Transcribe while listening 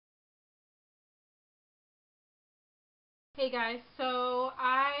Hey guys, so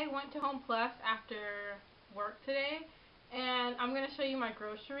I went to Home Plus after work today, and I'm going to show you my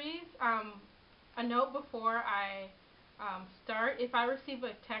groceries. A note before I start, if I receive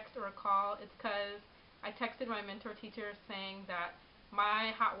a text or a call, it's because I texted my mentor teacher saying that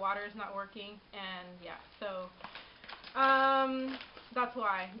my hot water is not working, and yeah, so that's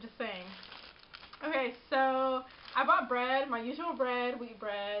why, I'm just saying. Okay, so I bought bread, my usual bread, wheat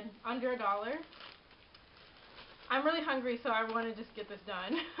bread, under $1. I'm really hungry, so I want to just get this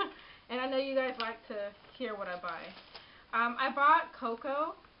done. And I know you guys like to hear what I buy. I bought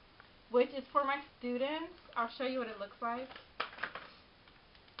cocoa, which is for my students. I'll show you what it looks like.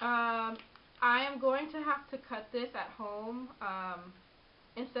 I am going to have to cut this at home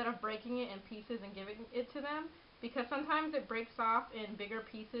instead of breaking it in pieces and giving it to them, because sometimes it breaks off in bigger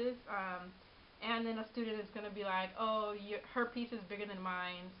pieces, and then a student is going to be like, oh, her piece is bigger than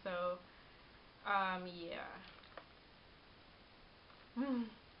mine, so yeah.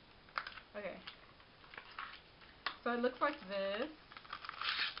 Okay. So it looks like this.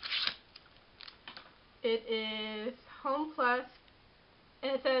 It is Home Plus,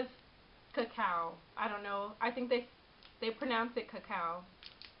 and it says cacao. I don't know. I think they pronounce it cacao.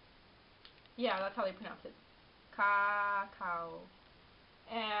 Yeah, that's how they pronounce it. Cacao.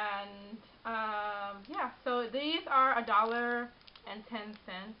 And yeah, so these are $1.10.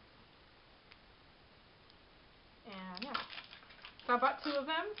 And yeah. So I bought two of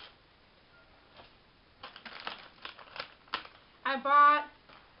them. I bought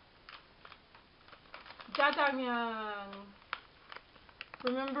jjajangmyeon.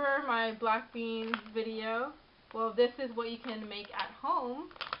 Remember my black beans video? Well, this is what you can make at home,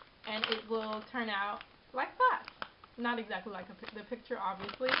 and it will turn out like that. Not exactly like the picture,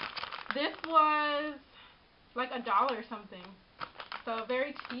 obviously. This was like $1 or something, so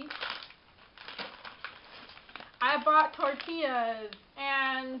very cheap. I bought tortillas,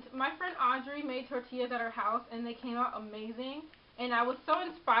 and my friend Audrey made tortillas at her house, and they came out amazing. And I was so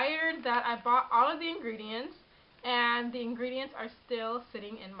inspired that I bought all of the ingredients, and the ingredients are still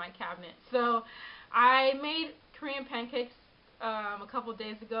sitting in my cabinet. So I made Korean pancakes a couple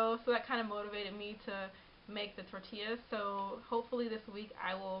days ago, so that kind of motivated me to make the tortillas. So hopefully this week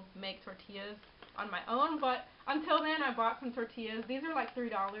I will make tortillas on my own, but until then I bought some tortillas. These are like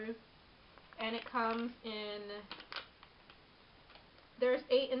 $3, and it comes in, there's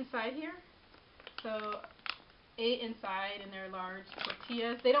 8 inside here, so 8 inside, and they're large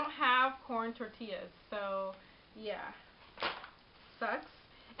tortillas. They don't have corn tortillas, so yeah, sucks.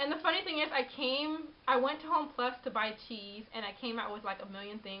 And the funny thing is, I went to Home Plus to buy cheese, and I came out with like a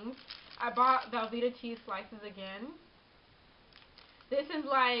million things. I bought Velveeta cheese slices again. This is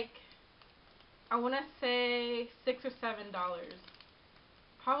like, I want to say $6 or $7.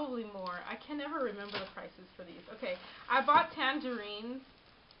 Probably more. I can never remember the prices for these. Okay, I bought tangerines,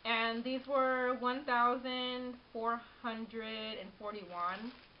 and these were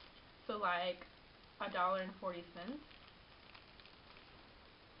 1,441, so like $1.40.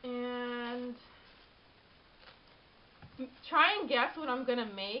 And try and guess what I'm gonna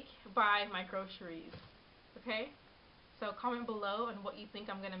make by my groceries. Okay, so comment below on what you think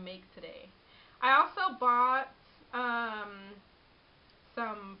I'm gonna make today. I also bought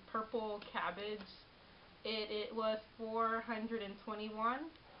some purple cabbage. It was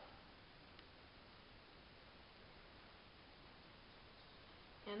 421.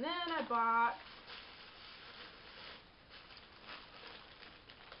 And then I bought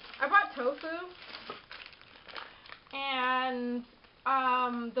tofu, and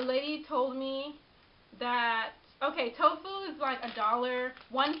the lady told me that, okay, tofu is like $1.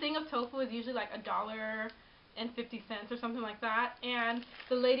 One thing of tofu is usually like $1.50 or something like that. And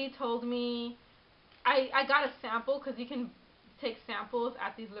the lady told me, I got a sample, because you can take samples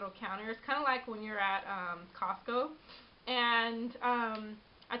at these little counters, kind of like when you're at Costco. And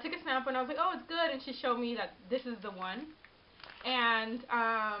I took a sample, and I was like, oh, it's good. And she showed me that this is the one. And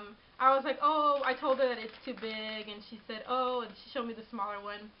I was like, oh, I told her that it's too big, and she said, oh, and she showed me the smaller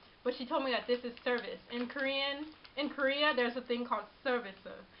one. But she told me that this is service. In Korea, there's a thing called service,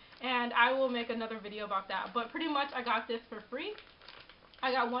 and I will make another video about that. But pretty much, I got this for free.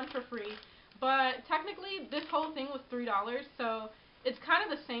 I got one for free. But technically, this whole thing was $3, so it's kind of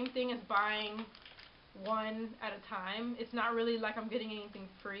the same thing as buying one at a time. It's not really like I'm getting anything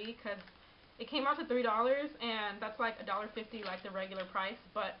free, because it came out to $3, and that's like $1.50, like the regular price.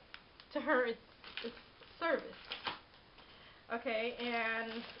 But to her, it's service. Okay,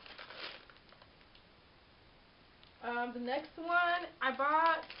 and the next one, I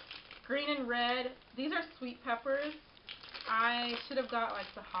bought green and red. These are sweet peppers. I should have got like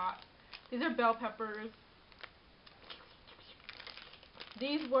the hot. These are bell peppers.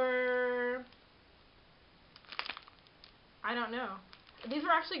 These were, I don't know. These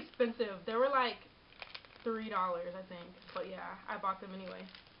were actually expensive. They were like $3, I think. But yeah, I bought them anyway.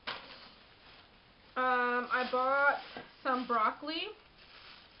 I bought some broccoli.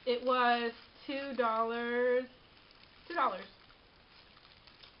 It was $2. $2.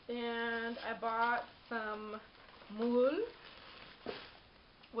 And I bought some mul,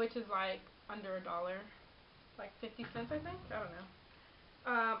 which is like under $1. Like 50 cents, I think. I don't know.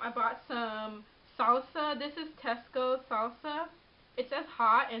 I bought some salsa. This is Tesco salsa. It says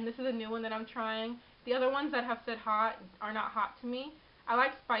hot, and this is a new one that I'm trying. The other ones that have said hot are not hot to me. I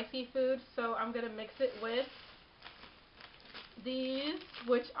like spicy food, so I'm going to mix it with these,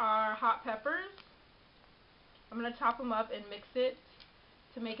 which are hot peppers. I'm going to chop them up and mix it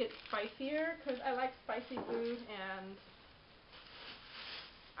to make it spicier, because I like spicy food, and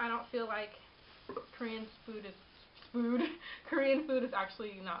I don't feel like Korean food is Korean food is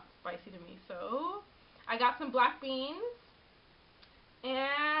actually not spicy to me. So I got some black beans,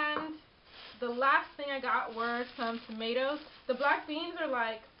 and the last thing I got were some tomatoes. The black beans are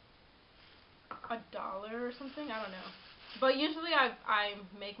like $1 or something, I don't know. But usually I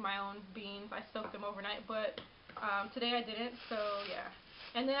make my own beans. I soak them overnight, but today I didn't, so yeah.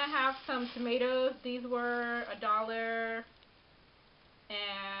 And then I have some tomatoes. These were $1.25.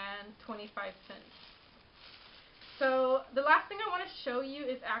 So the last thing I want to show you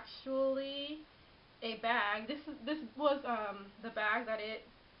is actually a bag. This was the bag that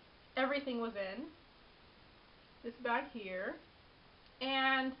everything was in. This bag here.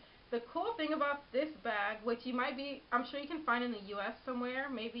 And the cool thing about this bag, which I'm sure you can find in the US somewhere,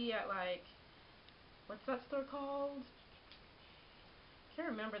 maybe at like, what's that store called? I can't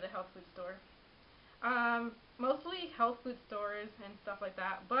remember the health food store. Mostly health food stores and stuff like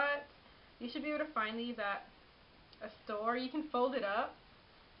that, but you should be able to find these at a store. You can fold it up,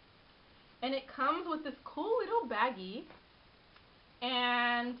 and it comes with this cool little baggie,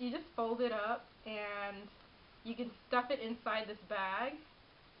 and you just fold it up and you can stuff it inside this bag.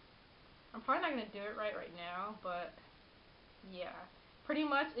 I'm probably not going to do it right now, but yeah, pretty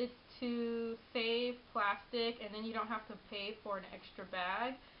much it's to save plastic, and then you don't have to pay for an extra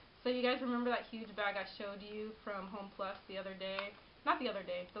bag. So you guys remember that huge bag I showed you from Home Plus the other day? Not the other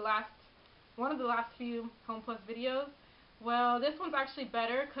day, one of the last few Home Plus videos. Well, this one's actually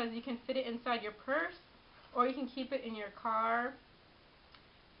better because you can fit it inside your purse, or you can keep it in your car.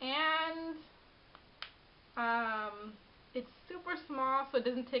 And it's super small, so it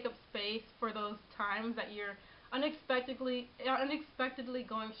doesn't take up space for those times that you're unexpectedly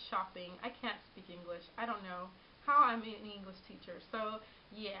going shopping. I can't speak English. I don't know how I'm an English teacher. So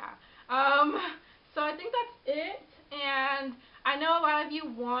yeah. So I think that's it. And I know a lot of you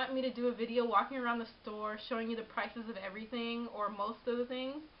want me to do a video walking around the store showing you the prices of everything, or most of the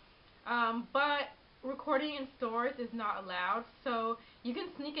things. But recording in stores is not allowed, so you can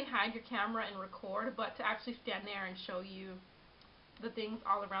sneak and hide your camera and record, but to actually stand there and show you the things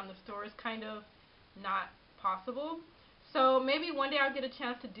all around the store is kind of not possible. So maybe one day I'll get a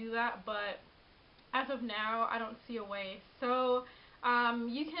chance to do that, but as of now I don't see a way. So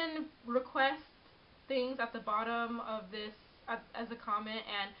you can request things at the bottom of this as a comment,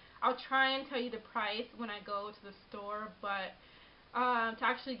 and I'll try and tell you the price when I go to the store, but to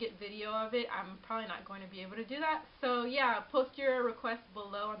actually get video of it, I'm probably not going to be able to do that. So yeah, post your request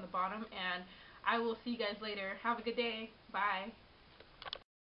below on the bottom, and I will see you guys later. Have a good day. Bye.